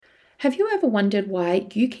Have you ever wondered why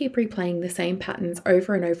you keep replaying the same patterns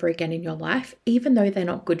over and over again in your life, even though they're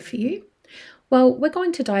not good for you? Well, we're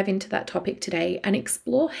going to dive into that topic today and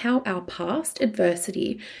explore how our past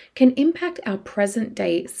adversity can impact our present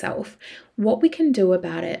day self, what we can do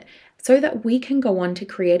about it, so that we can go on to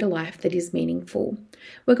create a life that is meaningful.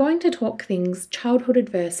 We're going to talk things childhood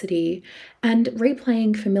adversity and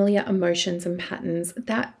replaying familiar emotions and patterns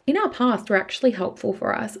that in our past were actually helpful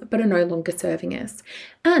for us but are no longer serving us,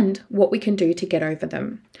 and what we can do to get over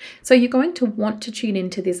them. So you're going to want to tune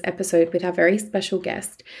into this episode with our very special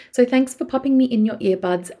guest. So thanks for popping me in your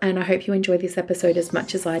earbuds, and I hope you enjoy this episode as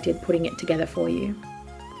much as I did putting it together for you.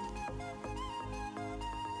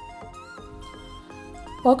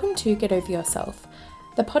 Welcome to Get Over Yourself,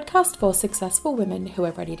 the podcast for successful women who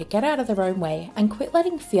are ready to get out of their own way and quit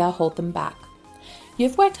letting fear hold them back.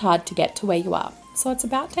 You've worked hard to get to where you are, so it's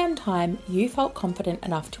about damn time you felt confident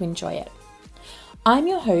enough to enjoy it. I'm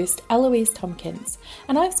your host, Eloise Tompkins,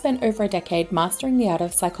 and I've spent over a decade mastering the art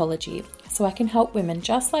of psychology so I can help women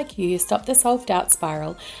just like you stop the self-doubt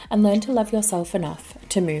spiral and learn to love yourself enough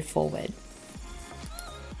to move forward.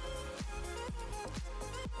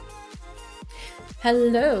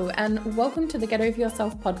 Hello, and welcome to the Get Over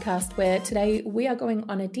Yourself podcast, where today we are going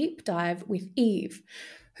on a deep dive with Eve,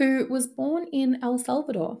 who was born in El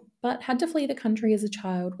Salvador, but had to flee the country as a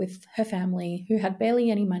child with her family, who had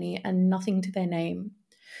barely any money and nothing to their name.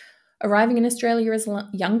 Arriving in Australia as a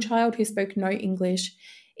young child who spoke no English,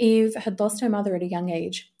 Eve had lost her mother at a young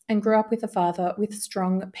age and grew up with a father with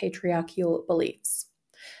strong patriarchal beliefs.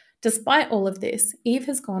 Despite all of this, Eve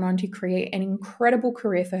has gone on to create an incredible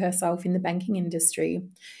career for herself in the banking industry,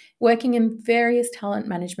 working in various talent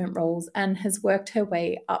management roles, and has worked her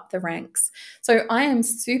way up the ranks. So I am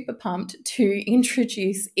super pumped to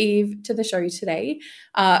introduce Eve to the show today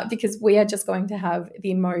because we are just going to have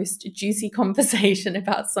the most juicy conversation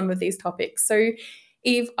about some of these topics. So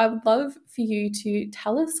Eve, I would love for you to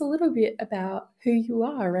tell us a little bit about who you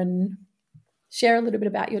are and share a little bit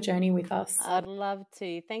about your journey with us. I'd love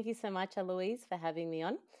to. Thank you so much, Eloise, for having me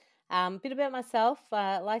on. A bit about myself.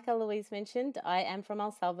 Like Eloise mentioned, I am from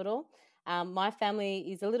El Salvador. My family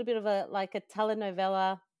is a little bit of a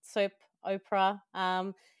telenovela, soap opera.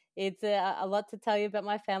 It's a lot to tell you about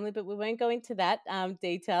my family, but we won't go into that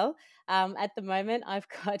detail. At the moment, I've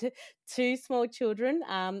got two small children.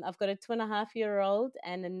 I've got a 2.5-year-old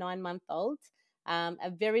and a 9-month-old. A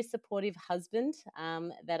very supportive husband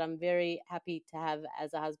that I'm very happy to have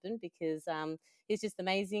as a husband because he's just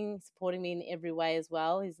amazing, supporting me in every way as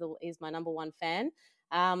well. He's my number one fan.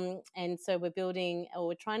 And so we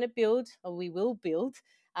will build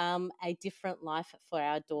a different life for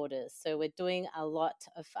our daughters. So we're doing a lot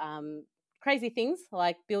of crazy things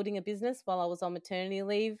like building a business while I was on maternity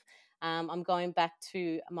leave. I'm going back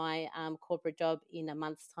to my corporate job in a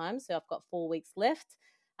month's time. So I've got 4 weeks left.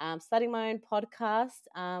 Starting my own podcast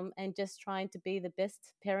and just trying to be the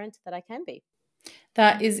best parent that I can be.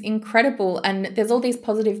 That is incredible. And there's all these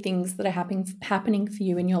positive things that are happening for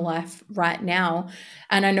you in your life right now.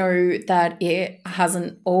 And I know that it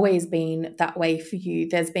hasn't always been that way for you.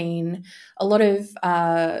 There's been a lot of,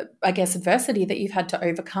 adversity that you've had to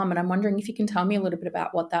overcome. And I'm wondering if you can tell me a little bit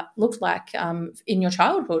about what that looked like in your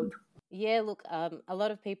childhood. Yeah, look, a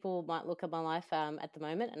lot of people might look at my life at the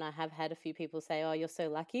moment, and I have had a few people say, oh, you're so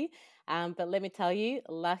lucky. But let me tell you,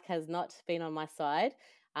 luck has not been on my side.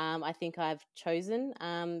 I think I've chosen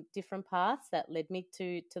different paths that led me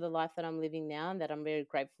to the life that I'm living now and that I'm very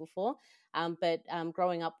grateful for. But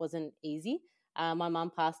growing up wasn't easy. My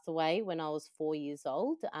mum passed away when I was 4 years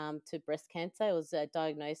old to breast cancer. It was a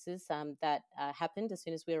diagnosis that happened as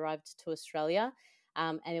soon as we arrived to Australia.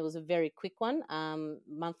 And it was a very quick one.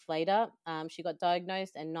 Month later, she got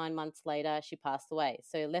diagnosed, and 9 months later, she passed away.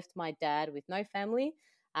 So left my dad with no family,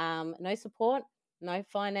 no support, no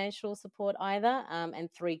financial support either, and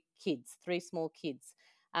three small kids,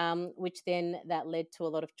 which then that led to a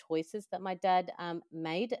lot of choices that my dad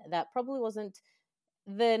made that probably wasn't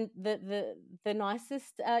the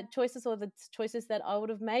nicest choices or the choices that I would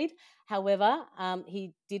have made. However,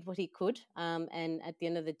 he did what he could, and at the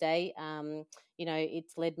end of the day,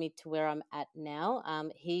 it's led me to where I'm at now.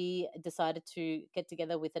 He decided to get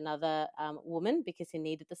together with another woman because he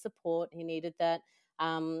needed the support. He needed that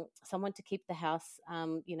someone to keep the house,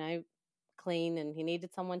 clean, and he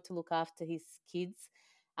needed someone to look after his kids.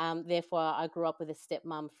 Therefore, I grew up with a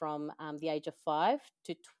stepmom from the age of 5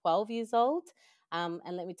 to 12 years old.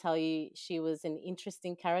 And let me tell you, she was an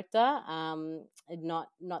interesting character, not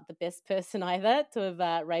the best person either to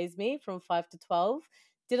have raised me from 5 to 12.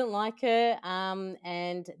 Didn't like her,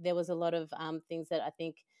 and there was a lot of things that I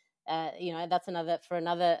think That's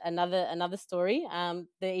another story.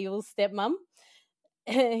 The evil stepmom.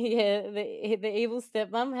 Yeah, the evil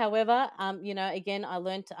stepmom. However, again, I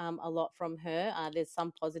learned a lot from her. There's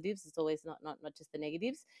some positives. It's always not just the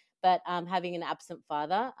negatives. But having an absent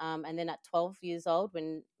father, and then at 12 years old,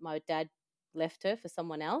 when my dad left her for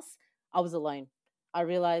someone else, I was alone. I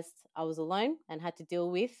realized I was alone and had to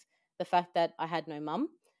deal with the fact that I had no mum.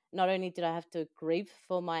 Not only did I have to grieve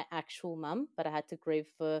for my actual mum, but I had to grieve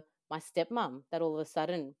for my stepmom that all of a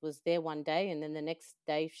sudden was there one day and then the next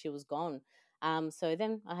day she was gone. So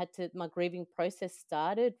then my grieving process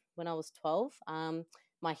started when I was 12.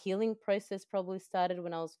 My healing process probably started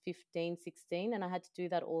when I was 15, 16, and I had to do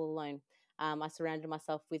that all alone. I surrounded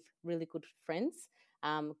myself with really good friends,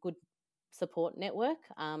 good support network,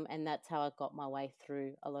 and that's how I got my way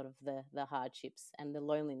through a lot of the hardships and the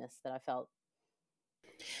loneliness that I felt.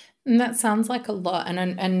 And that sounds like a lot,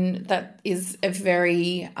 and that is a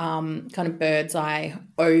very kind of bird's eye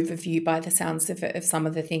overview by the sounds of it, of some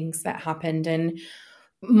of the things that happened. And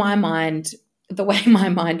my mind, the way my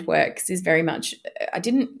mind works is very much, I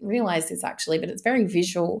didn't realize this actually, but it's very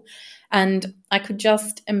visual. And I could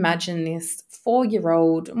just imagine this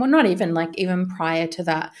 4-year-old, well, not even like even prior to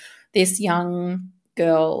that, this young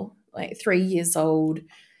girl, like 3 years old,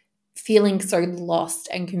 feeling so lost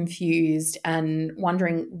and confused and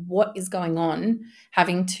wondering what is going on,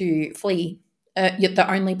 having to flee the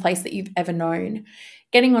only place that you've ever known,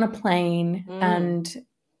 getting on a plane and,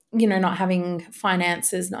 not having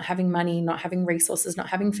finances, not having money, not having resources, not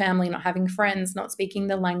having family, not having friends, not speaking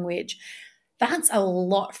the language. That's a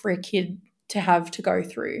lot for a kid to have to go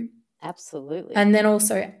through. Absolutely. And then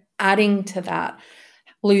also adding to that,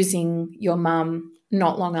 losing your mum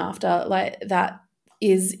not long after, like that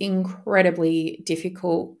is incredibly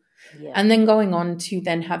difficult. Yeah. And then going on to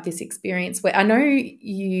then have this experience where I know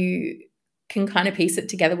you can kind of piece it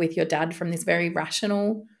together with your dad from this very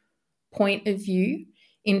rational point of view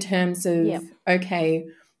in terms of, okay,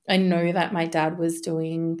 I know that my dad was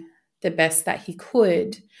doing the best that he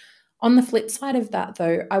could. On the flip side of that,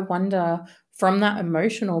 though, I wonder from that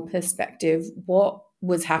emotional perspective, what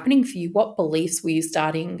was happening for you? What beliefs were you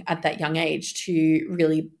starting at that young age to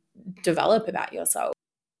really develop about yourself?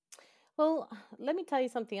 Well, let me tell you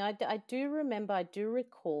something. I do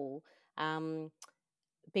recall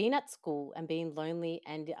being at school and being lonely,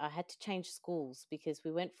 and I had to change schools because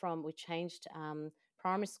we changed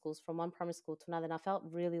primary schools from one primary school to another, and I felt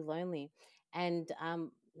really lonely and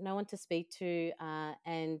no one to speak to.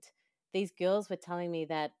 And these girls were telling me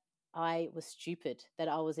that I was stupid, that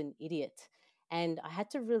I was an idiot. And I had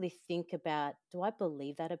to really think about, do I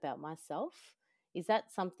believe that about myself? Is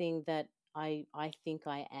that something that I think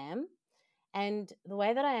I am? And the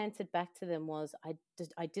way that I answered back to them was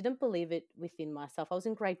I didn't believe it within myself. I was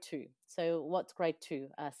in grade 2. So what's grade 2?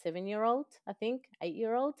 A 7-year-old, I think,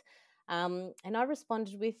 8-year-old. And I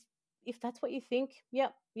responded with, if that's what you think,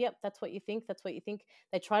 yep, that's what you think, that's what you think.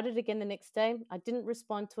 They tried it again the next day. I didn't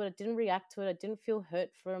respond to it. I didn't react to it. I didn't feel hurt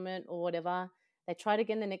from it or whatever. They tried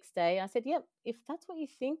again the next day. I said, yep, if that's what you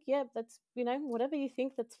think, yep, that's, whatever you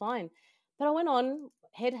think, that's fine. But I went on,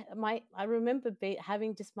 I remember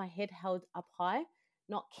having just my head held up high,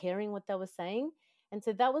 not caring what they were saying. And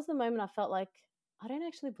so that was the moment I felt like I don't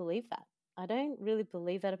actually believe that. I don't really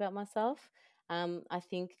believe that about myself. I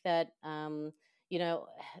think that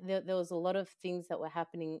there was a lot of things that were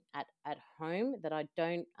happening at home that I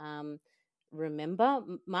don't remember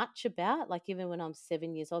much about, like even when I'm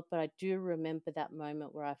 7 years old. But I do remember that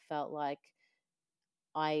moment where I felt like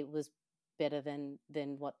I was better than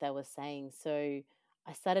what they were saying. So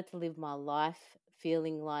I started to live my life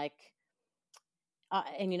feeling like,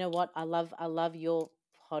 and you know what? I love your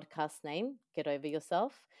podcast name, Get Over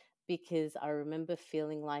Yourself, because I remember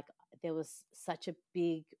feeling like there was such a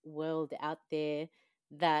big world out there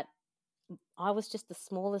that I was just the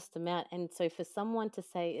smallest amount. And so for someone to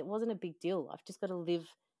say it wasn't a big deal, I've just got to live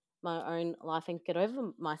my own life and get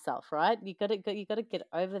over myself, right? You got to get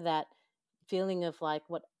over that feeling of like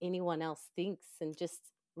what anyone else thinks and just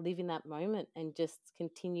live in that moment and just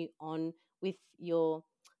continue on with your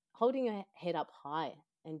holding your head up high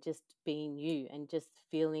and just being you and just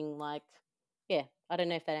feeling like, yeah, I don't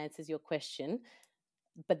know if that answers your question,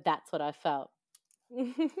 but that's what I felt.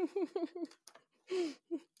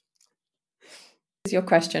 Is your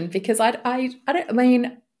question, because I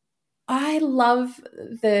mean, I love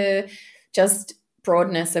the just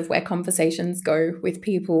broadness of where conversations go with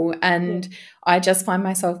people. And I just find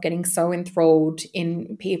myself getting so enthralled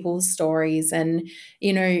in people's stories and,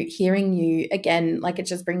 hearing you again, like it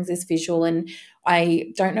just brings this visual. And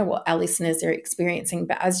I don't know what our listeners are experiencing,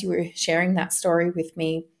 but as you were sharing that story with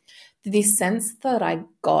me, this sense that I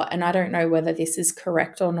got, and I don't know whether this is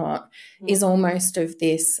correct or not, is almost of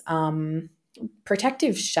this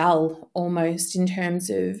protective shell, almost, in terms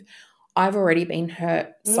of I've already been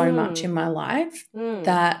hurt so much in my life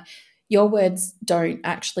that your words don't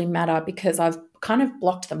actually matter because I've kind of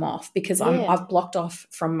blocked them off, because I've blocked off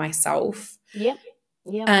from myself. Yep.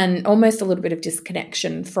 Yep. And almost a little bit of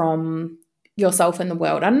disconnection from yourself and the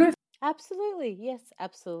world. I don't know if Absolutely. Yes,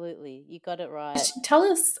 absolutely. You got it right. tell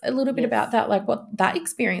us a little bit about that, like what that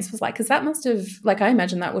experience was like, because that must have, like, I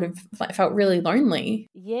imagine that would have felt really lonely.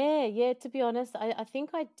 Yeah. To be honest, I think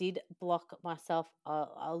I did block myself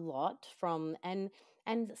a lot from, and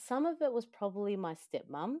some of it was probably my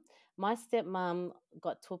stepmom. My stepmom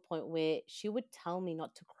got to a point where she would tell me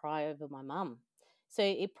not to cry over my mum. So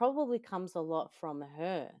it probably comes a lot from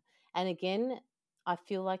her. And again, I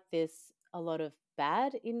feel like there's a lot of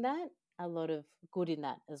bad in that, a lot of good in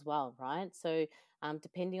that as well, right? So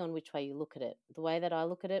depending on which way you look at it, the way that I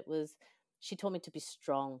look at it was she taught me to be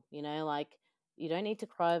strong, like you don't need to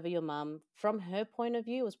cry over your mum. From her point of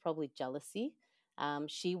view, it was probably jealousy.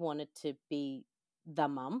 She wanted to be the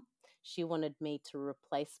mum. She wanted me to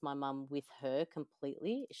replace my mum with her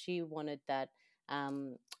completely. She wanted that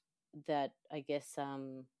I guess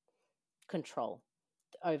control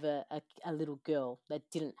over a little girl that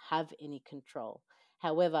didn't have any control.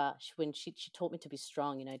 However, when she taught me to be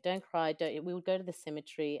strong, don't cry. Don't. We would go to the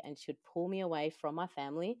cemetery, and she would pull me away from my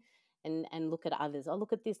family, and look at others. Oh,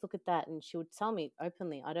 look at this, look at that, and she would tell me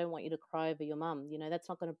openly, I don't want you to cry over your mum. That's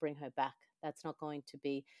not going to bring her back. That's not going to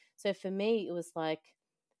be. So for me, it was like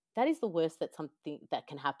that is the worst that something that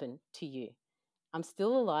can happen to you. I'm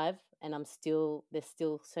still alive, and there's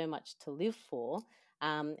still so much to live for,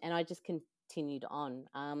 and I just continued on.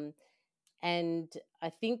 And I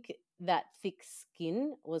think that thick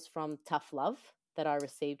skin was from tough love that I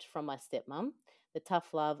received from my stepmom. The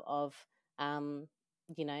tough love of, don't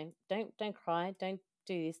cry, don't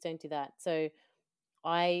do this, don't do that. So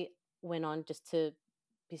I went on just to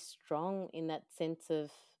be strong in that sense of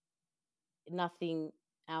nothing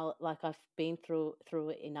out. Like I've been through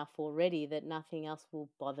it enough already that nothing else will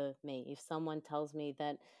bother me. If someone tells me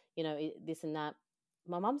that this and that,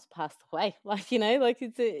 my mum's passed away. Like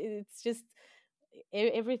it's just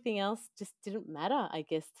everything else just didn't matter, I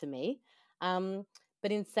guess, to me.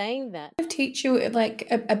 But in saying that, Teach you like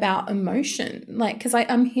about emotion, like, because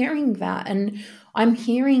I'm hearing that, and I'm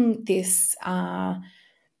hearing this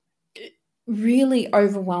really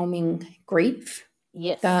overwhelming grief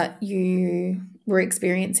that you were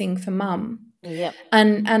experiencing for mum. Yep.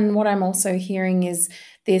 And what I'm also hearing is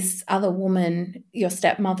this other woman, your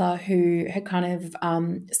stepmother, who had kind of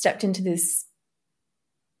stepped into this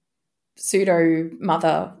pseudo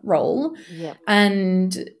mother role,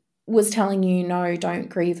 and was telling you, no, don't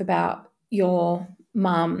grieve about your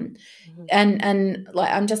mum. And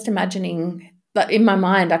like, I'm just imagining, but in my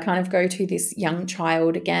mind, I kind of go to this young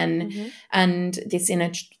child again, and this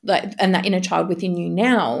and that inner child within you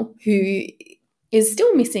now, who is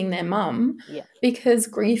still missing their mum, because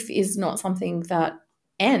grief is not something that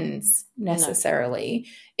ends necessarily.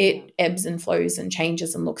 It ebbs and flows and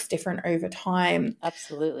changes and looks different over time.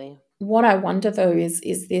 Absolutely. What I wonder though is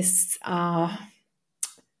this kind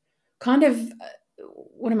of,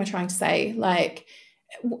 what am I trying to say? Like,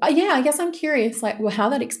 I guess I'm curious, like, well, how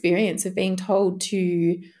that experience of being told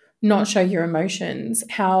to not show your emotions,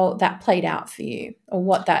 how that played out for you, or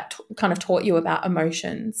what that kind of taught you about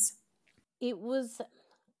emotions. It was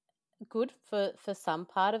good for some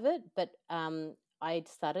part of it, but I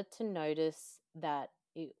started to notice that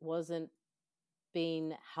it wasn't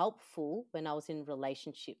being helpful when I was in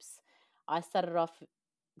relationships. I started off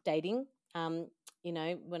dating,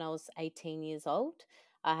 when I was 18 years old.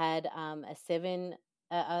 I had I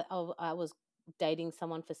was dating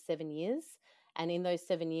someone for 7 years. And in those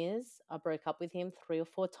 7 years, I broke up with him 3 or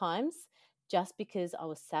 4 times just because I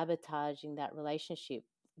was sabotaging that relationship.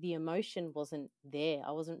 The emotion wasn't there.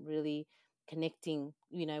 I wasn't really connecting,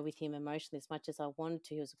 with him emotionally as much as I wanted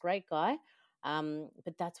to. He was a great guy.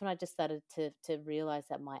 But that's when I just started to realize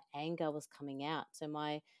that my anger was coming out. So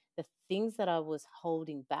the things that I was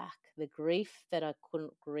holding back, the grief that I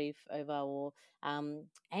couldn't grieve over, or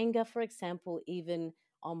anger, for example, even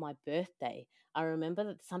on my birthday. I remember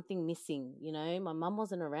that something missing, my mum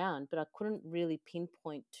wasn't around, but I couldn't really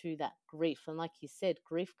pinpoint to that grief. And like you said,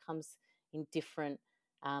 grief comes in different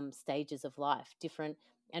stages of life, different.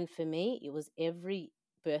 And for me, it was every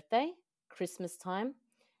birthday, Christmas time,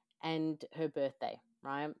 and her birthday,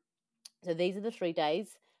 right? So these are the 3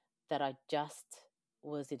 days that I just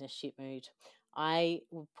was in a shit mood. I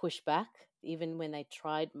would push back even when they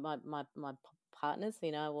tried, my partners,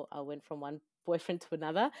 I went from one boyfriend to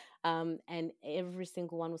another, and every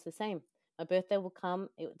single one was the same. My birthday will come,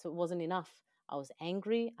 it wasn't enough. I was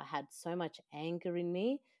angry. I had so much anger in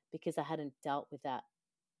me because I hadn't dealt with that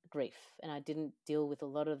grief, and I didn't deal with a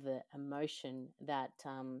lot of the emotion that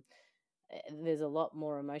there's a lot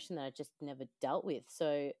more emotion that I just never dealt with.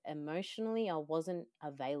 So emotionally, I wasn't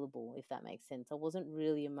available, if that makes sense. I wasn't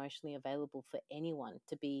really emotionally available for anyone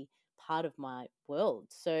to be part of my world.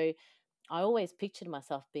 So I always pictured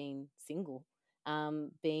myself being single,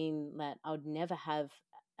 being that I would never have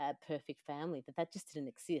a perfect family, that just didn't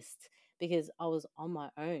exist because I was on my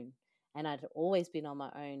own, and I'd always been on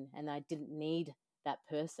my own, and I didn't need that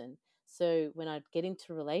person. So when I'd get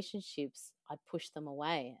into relationships, I'd push them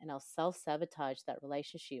away, and I'll self-sabotage that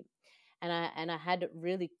relationship. And I had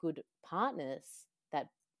really good partners that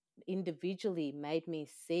individually made me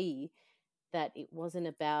see that it wasn't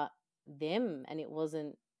about them, and it was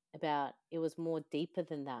more deeper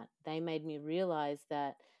than that. They made me realize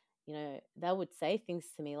that, they would say things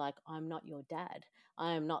to me like, I'm not your dad,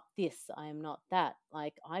 I am not this, I am not that,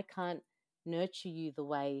 like I can't nurture you the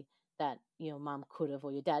way that your mum could have,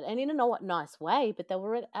 or your dad, and in a what nice way, but they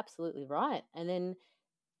were absolutely right. And then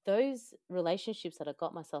those relationships that I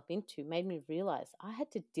got myself into made me realize I had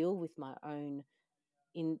to deal with my own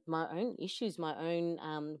issues, my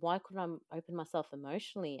own why couldn't I open myself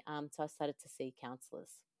emotionally? So I started to see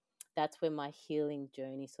counselors. That's where my healing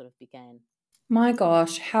journey sort of began. My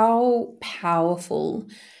gosh, how powerful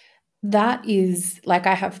that is. Like,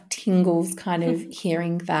 I have tingles kind of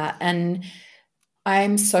hearing that. And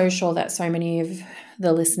I'm so sure that so many of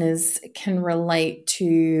the listeners can relate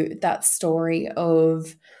to that story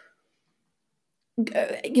of,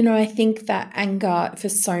 I think that anger for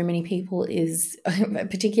so many people is,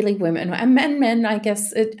 particularly women and men, I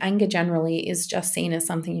guess anger generally is just seen as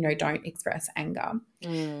something, don't express anger.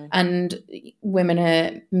 And women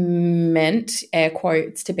are meant, air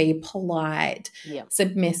quotes, to be polite,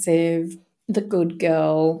 submissive, the good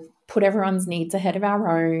girl, put everyone's needs ahead of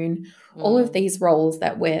our own, all of these roles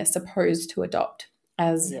that we're supposed to adopt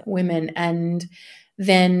as women. And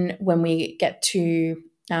then when we get to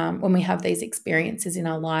when we have these experiences in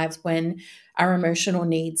our lives when our emotional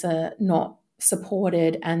needs are not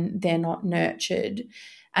supported and they're not nurtured,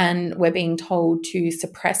 and we're being told to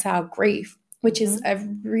suppress our grief, which is a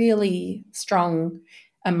really strong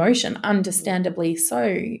emotion, understandably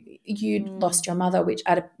so. You'd lost your mother, which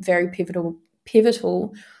at a very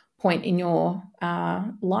pivotal point in your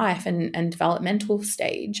life and developmental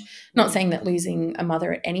stage. Not saying that losing a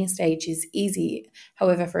mother at any stage is easy.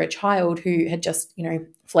 However, for a child who had just,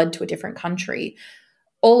 fled to a different country,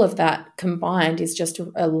 all of that combined is just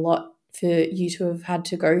a lot for you to have had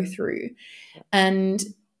to go through. And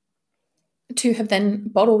to have then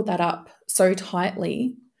bottled that up so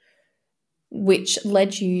tightly, which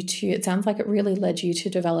led you to, it sounds like it really led you to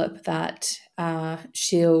develop that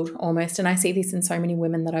shield almost. And I see this in so many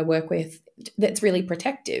women that I work with that's really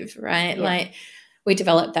protective, right? Like, we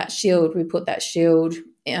develop that shield, we put that shield,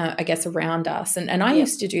 I guess, around us. And I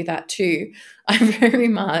used to do that too. I very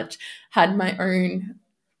much had my own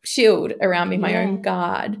shield around me, my own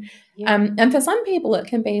guard. And for some people, it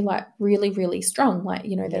can be like really, really strong. Like,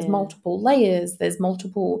 there's multiple layers, there's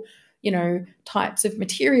multiple, types of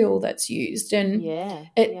material that's used. And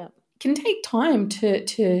it can take time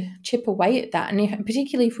to chip away at that. And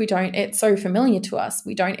particularly if we don't, it's so familiar to us,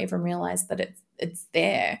 we don't even realize that it's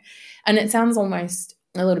there. And it sounds almost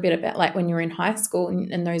a little bit about like when you're in high school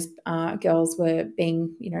and those girls were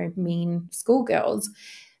being, mean schoolgirls,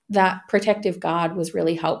 that protective guard was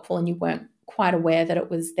really helpful and you weren't quite aware that it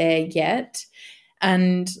was there yet.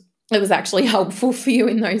 And it was actually helpful for you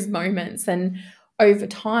in those moments. And over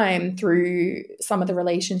time, through some of the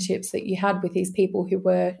relationships that you had with these people who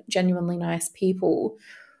were genuinely nice people,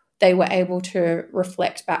 they were able to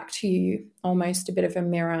reflect back to you almost a bit of a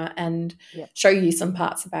mirror and show you some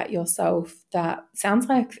parts about yourself that sounds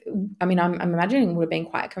like, I'm imagining would have been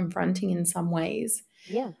quite confronting in some ways.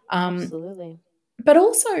 Yeah, absolutely. But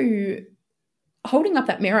also holding up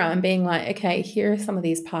that mirror and being like, okay, here are some of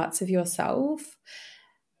these parts of yourself.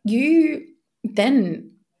 You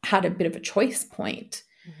then had a bit of a choice point,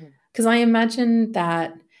 because I imagine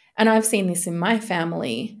that, and I've seen this in my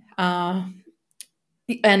family, and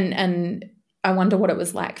I wonder what it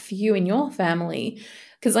was like for you in your family,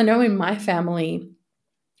 because I know in my family,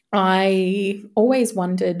 I always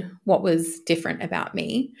wondered what was different about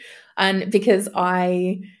me, and because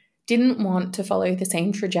I didn't want to follow the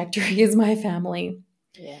same trajectory as my family.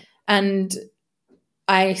 And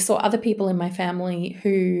I saw other people in my family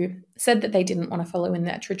who said that they didn't want to follow in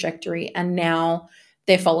that trajectory, and now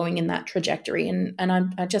they're following in that trajectory. And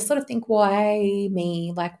I just sort of think, why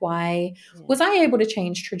me? Like, why was I able to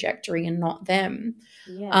change trajectory and not them?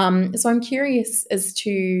 So I'm curious as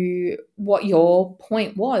to what your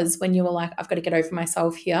point was when you were like, I've got to get over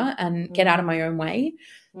myself here and get out of my own way,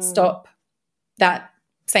 stop that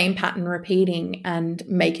same pattern repeating and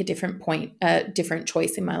make a different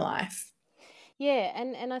choice in my life. Yeah,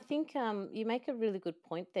 and I think you make a really good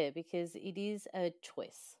point there, because it is a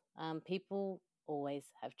choice. People always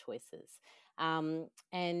have choices.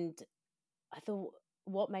 And I thought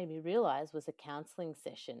what made me realize was a counseling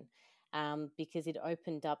session, because it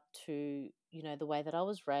opened up to, the way that I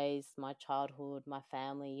was raised, my childhood, my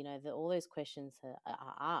family, all those questions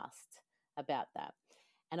are asked about that.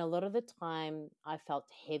 And a lot of the time I felt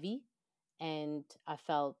heavy, and I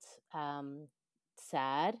felt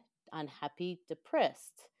sad, unhappy,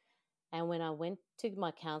 depressed. And when I went to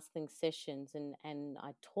my counseling sessions and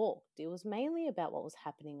I talked, it was mainly about what was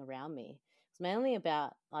happening around me. It was mainly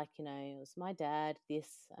about, like, it was my dad this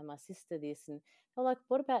and my sister this. And they're like,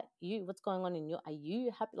 what about you? What's going on are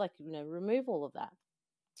you happy? Like, remove all of that.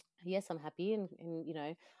 Yes, I'm happy.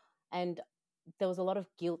 And there was a lot of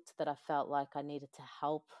guilt that I felt like I needed to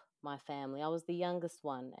help my family. I was the youngest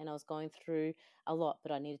one, and I was going through a lot,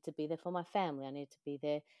 but I needed to be there for my family. I needed to be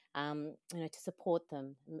there, to support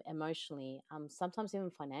them emotionally, sometimes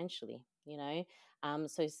even financially.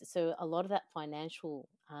 So a lot of that financial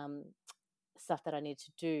stuff that I needed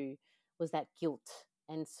to do was that guilt.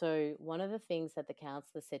 And so one of the things that the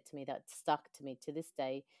counselor said to me that stuck to me to this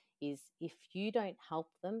day is, if you don't help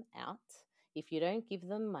them out, if you don't give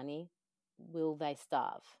them money, will they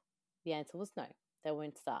starve? The answer was no, they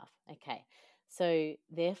won't starve. Okay. So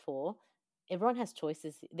therefore, everyone has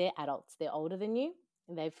choices. They're adults, they're older than you.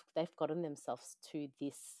 They've gotten themselves to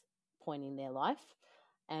this point in their life,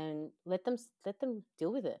 and let them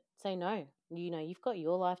deal with it. Say no. You've got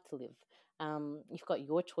your life to live. You've got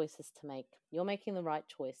your choices to make. You're making the right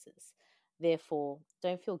choices. Therefore,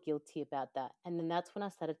 don't feel guilty about that. And then that's when I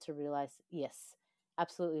started to realize, yes,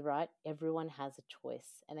 absolutely right. Everyone has a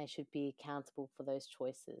choice, and they should be accountable for those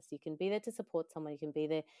choices. You can be there to support someone, you can be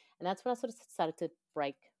there. And that's when I sort of started to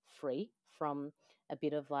break free from a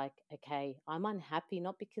bit of like, okay, I'm unhappy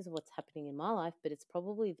not because of what's happening in my life, but it's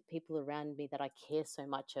probably the people around me that I care so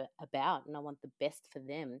much about, and I want the best for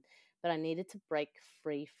them. But I needed to break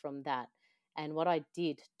free from that. And what I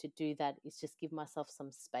did to do that is just give myself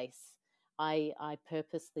some space. I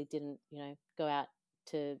purposely didn't, go out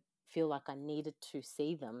to feel like I needed to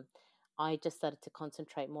see them. I just started to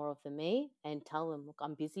concentrate more of the me and tell them, look,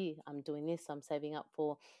 I'm busy, I'm doing this, I'm saving up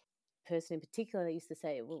for person in particular that used to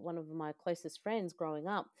say, one of my closest friends growing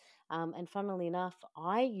up. And funnily enough,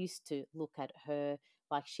 I used to look at her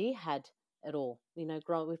like she had it all.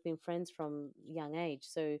 We've been friends from young age.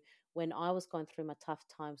 So when I was going through my tough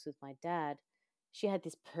times with my dad, she had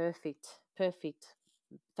this perfect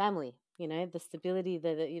family. The stability,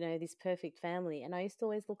 this perfect family. And I used to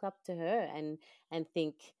always look up to her and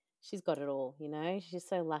think, she's got it all. She's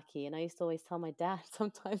so lucky. And I used to always tell my dad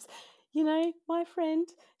sometimes, my friend,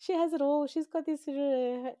 she has it all. She's got this.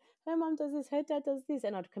 Her mom does this. Her dad does this.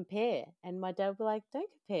 And I'd compare. And my dad would be like, don't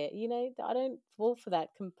compare. I don't fall for that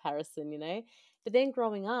comparison, But then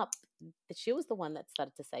growing up, she was the one that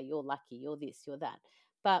started to say, you're lucky, you're this, you're that.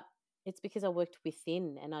 But it's because I worked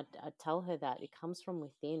within, and I'd tell her that it comes from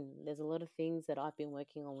within. There's a lot of things that I've been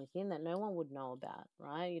working on within that no one would know about,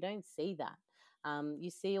 right? You don't see that. You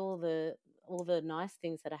see all the nice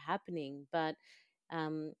things that are happening, but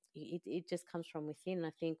it just comes from within. And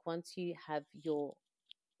I think once you have your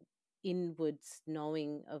inwards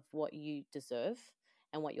knowing of what you deserve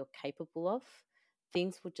and what you're capable of,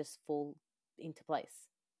 things will just fall into place.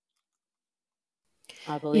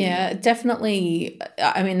 I believe in Yeah, that. definitely.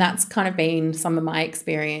 I mean, that's kind of been some of my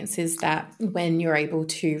experience, is that when you're able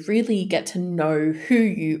to really get to know who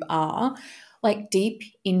you are, like deep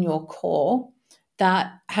in your core,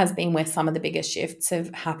 that has been where some of the biggest shifts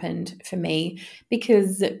have happened for me.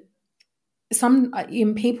 Because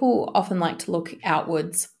people often like to look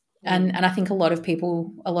outwards, and I think a lot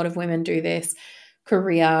of women do this: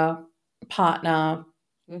 career, partner,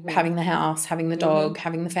 having the house, having the dog,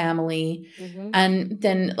 having the family. And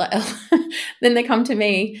then then they come to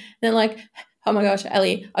me, they're like, oh my gosh,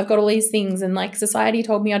 Ellie, I've got all these things, and like society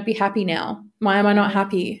told me I'd be happy now. Why am I not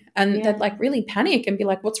happy? And they'd like really panic and be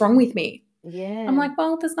like, what's wrong with me? I'm like,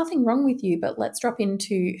 well, there's nothing wrong with you, but let's drop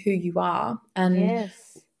into who you are and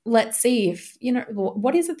let's see if,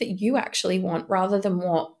 what is it that you actually want rather than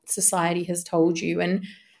what society has told you. And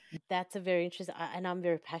that's a very interesting, and I'm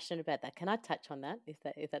very passionate about that. Can I touch on that,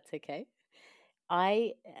 if that's okay?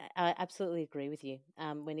 I I absolutely agree with you.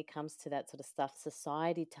 When it comes to that sort of stuff,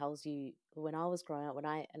 society tells you. When I was growing up,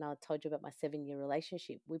 I told you about my 7 year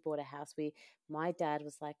relationship. We bought a house. My dad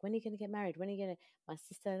was like, "When are you going to get married? When are you going to?" My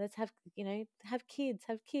sister, "Let's have have kids,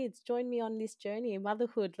 have kids. Join me on this journey in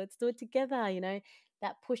motherhood. Let's do it together."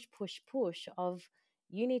 That push, push, push of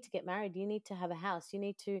you need to get married. You need to have a house. You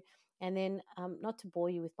need to. And then, not to bore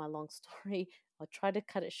you with my long story, I'll try to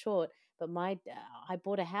cut it short, but I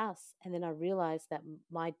bought a house, and then I realized that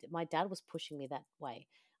my dad was pushing me that way.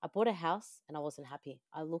 I bought a house and I wasn't happy.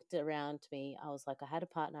 I looked around me. I was like, I had a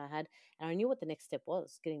partner, and I knew what the next step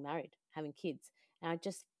was: getting married, having kids. And I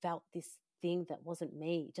just felt this thing that wasn't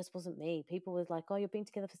me. It just wasn't me. People were like, "Oh, you've been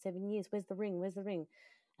together for 7 years. Where's the ring? Where's the ring?"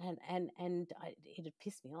 It'd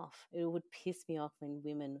piss me off. It would piss me off when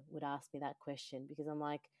women would ask me that question, because I'm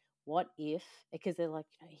like, what if? Because they're like,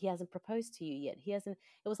 he hasn't proposed to you yet. He hasn't.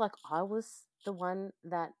 It was like I was the one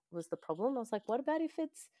that was the problem. I was like, what about if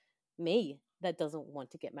it's me that doesn't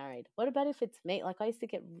want to get married? What about if it's me? Like, I used to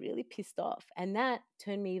get really pissed off, and that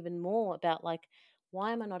turned me even more about, like,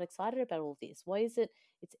 why am I not excited about all this? Why is it?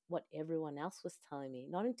 It's what everyone else was telling me.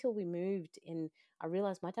 Not until we moved in, I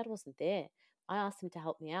realized my dad wasn't there. I asked him to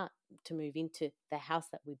help me out to move into the house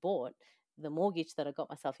that we bought, the mortgage that I got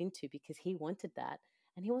myself into, because he wanted that.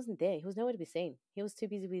 And he wasn't there. He was nowhere to be seen. He was too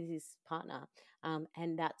busy with his partner.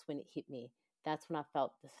 And that's when it hit me. That's when I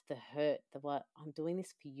felt the hurt, the what, I'm doing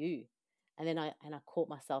this for you. And then I caught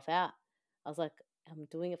myself out. I was like, I'm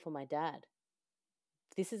doing it for my dad.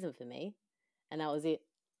 This isn't for me. And that was it.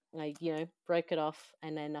 I, broke it off,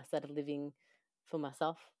 and then I started living for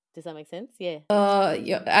myself. Does that make sense? Yeah.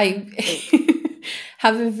 Yeah, I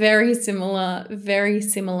have a very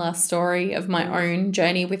similar story of my own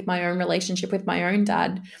journey with my own relationship with my own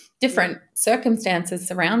dad. Different circumstances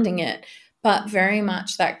surrounding it, but very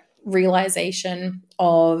much that realization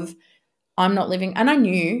of I'm not living. And I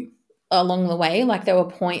knew along the way, like there were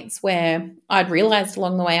points where I'd realized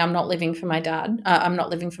along the way, I'm not living for my dad. I'm not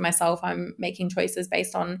living for myself. I'm making choices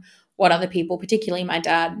based on what other people, particularly my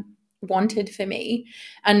dad, wanted for me.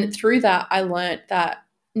 And through that, I learned that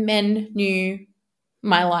men knew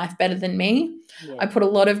my life better than me. Yeah. I put a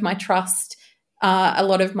lot of my trust, a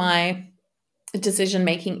lot of my decision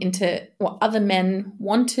making into what other men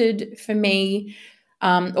wanted for me,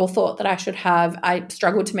 or thought that I should have. I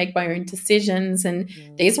struggled to make my own decisions. And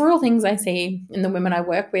these are all things I see in the women I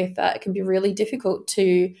work with, that it can be really difficult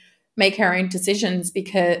to make our own decisions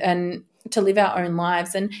and to live our own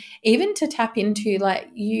lives. And even to tap into, like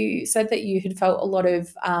you said, that you had felt a lot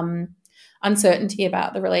of uncertainty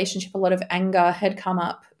about the relationship, a lot of anger had come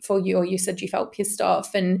up for you, or you said you felt pissed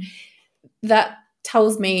off. And that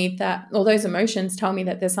tells me that, all those emotions tell me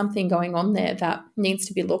that there's something going on there that needs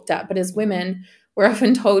to be looked at. But as women, we're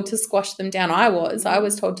often told to squash them down. I was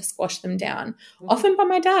told to squash them down, often by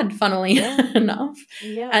my dad, funnily enough.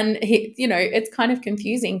 Yeah. And it's kind of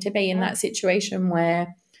confusing to be in that situation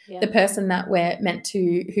where the person that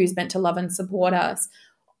who's meant to love and support us,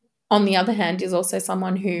 on the other hand, is also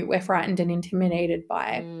someone who we're frightened and intimidated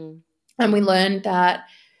by. And we learned that,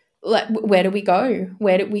 like, where do we go?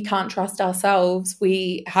 We can't trust ourselves.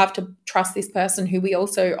 We have to trust this person who we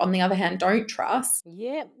also, on the other hand, don't trust.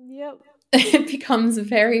 Yep. It becomes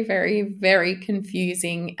very, very, very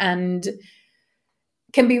confusing, and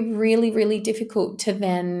can be really, really difficult to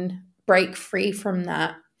then break free from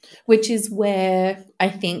that, which is where I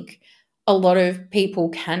think a lot of people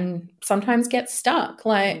can sometimes get stuck.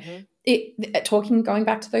 Like, going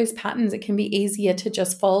back to those patterns, it can be easier to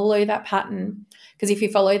just follow that pattern, because if you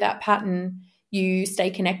follow that pattern, you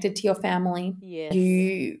stay connected to your family.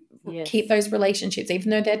 You keep those relationships,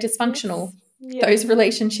 even though they're dysfunctional. Those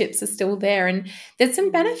relationships are still there, and there's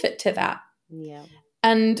some benefit to that.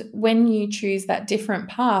 And when you choose that different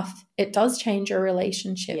path, it does change your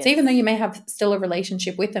relationships. Even though you may have still a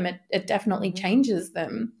relationship with them, it definitely changes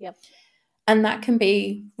them. And that can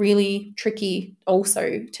be really tricky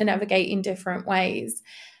also to navigate in different ways.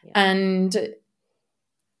 And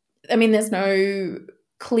I mean, there's no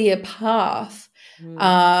clear path.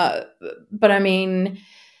 But I mean,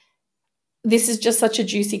 this is just such a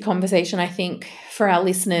juicy conversation, I think, for our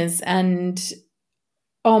listeners. And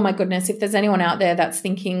oh my goodness, if there's anyone out there that's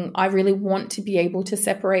thinking, I really want to be able to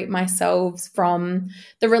separate myself from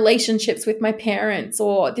the relationships with my parents,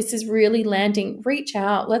 or this is really landing, reach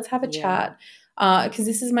out, let's have a chat. Because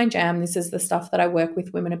this is my jam. This is the stuff that I work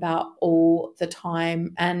with women about all the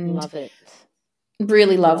time, and love it.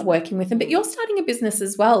 Really love working with them. But you're starting a business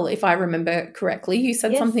as well, if I remember correctly. You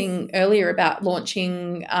said something earlier about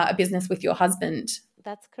launching a business with your husband.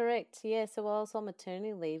 That's correct. Yeah. So while I was on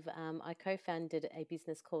maternity leave, I co-founded a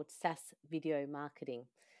business called SAS Video Marketing.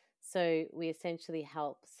 So we essentially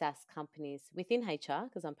help SaaS companies within HR,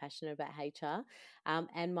 because I'm passionate about HR.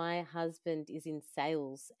 And my husband is in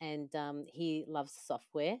sales, and he loves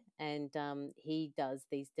software, and he does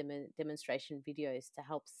these demonstration videos to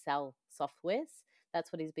help sell softwares.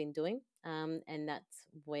 That's what he's been doing. And that's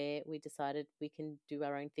where we decided we can do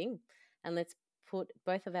our own thing. And let's put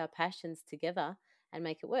both of our passions together and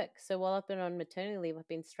make it work. So while I've been on maternity leave, I've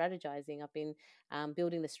been strategizing. I've been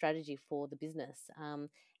building the strategy for the business.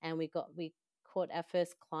 And we caught our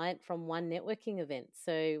first client from one networking event.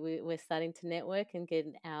 So we're starting to network and get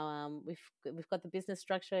our we've got the business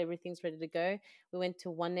structure. Everything's ready to go. We went to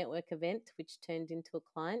one network event, which turned into a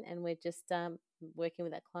client, and we're just working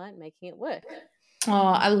with that client, making it work. Oh,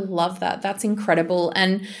 I love that. That's incredible.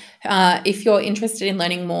 And if you're interested in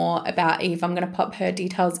learning more about Eve, I'm going to pop her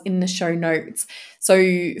details in the show notes. So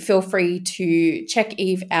feel free to check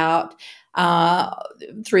Eve out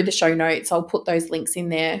through the show notes. I'll put those links in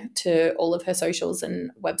there to all of her socials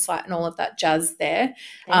and website and all of that jazz there.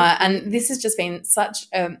 And this has just been such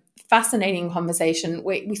a fascinating conversation.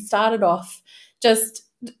 We started off just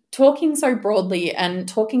talking so broadly and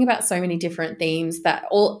talking about so many different themes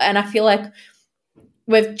and I feel like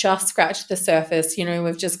we've just scratched the surface.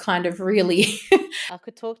 We've just kind of really I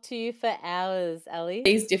could talk to you for hours, Ali.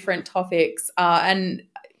 These different topics, and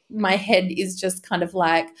my head is just kind of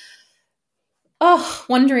like,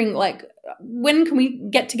 wondering like, when can we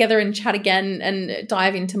get together and chat again and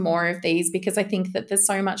dive into more of these? Because I think that there's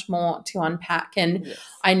so much more to unpack, and yes.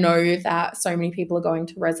 I know that so many people are going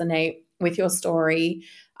to resonate with your story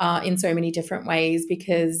in so many different ways,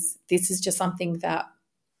 because this is just something that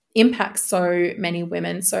impacts so many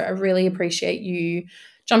women. So I really appreciate you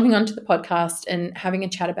jumping onto the podcast and having a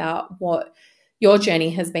chat about what your journey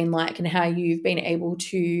has been like and how you've been able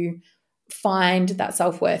to find that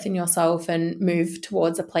self-worth in yourself and move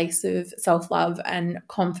towards a place of self-love and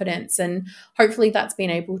confidence. And hopefully that's been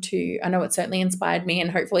able to, I know it certainly inspired me,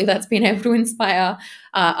 and hopefully that's been able to inspire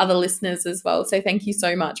other listeners as well. So thank you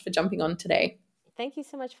so much for jumping on today. Thank you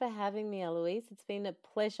so much for having me, Eloise. It's been a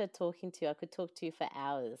pleasure talking to you. I could talk to you for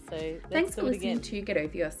hours. So thanks for listening to Get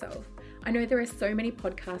Over Yourself. I know there are so many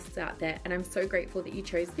podcasts out there, and I'm so grateful that you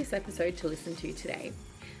chose this episode to listen to today.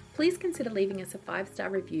 Please consider leaving us a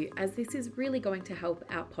 5-star review, as this is really going to help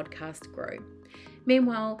our podcast grow.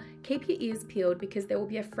 Meanwhile, keep your ears peeled, because there will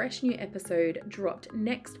be a fresh new episode dropped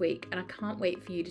next week, and I can't wait for you to